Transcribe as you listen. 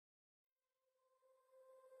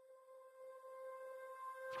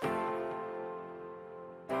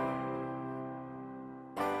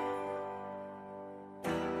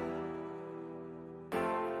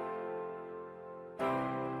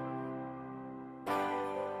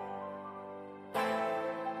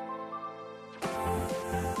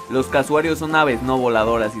Los casuarios son aves no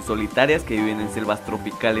voladoras y solitarias que viven en selvas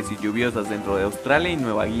tropicales y lluviosas dentro de Australia y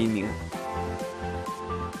Nueva Guinea.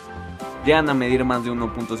 Llegan a medir más de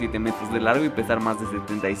 1.7 metros de largo y pesar más de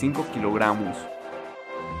 75 kilogramos.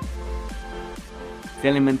 Se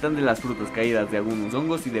alimentan de las frutas caídas de algunos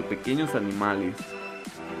hongos y de pequeños animales.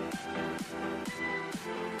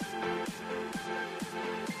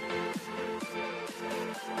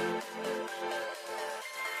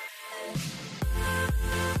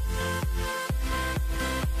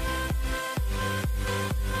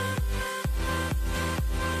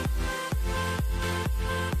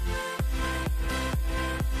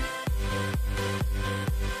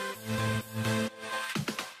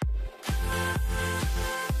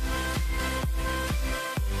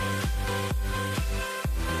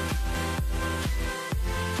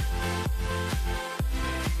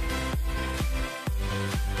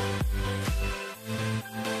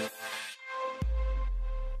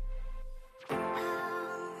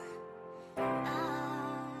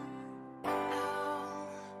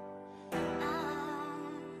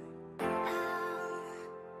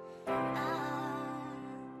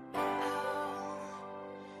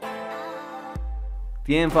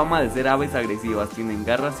 Tienen fama de ser aves agresivas, tienen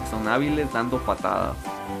garras y son hábiles dando patadas.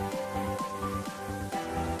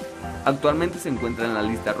 Actualmente se encuentra en la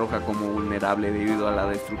lista roja como vulnerable debido a la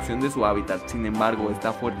destrucción de su hábitat, sin embargo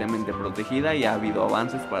está fuertemente protegida y ha habido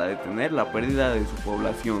avances para detener la pérdida de su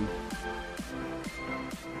población.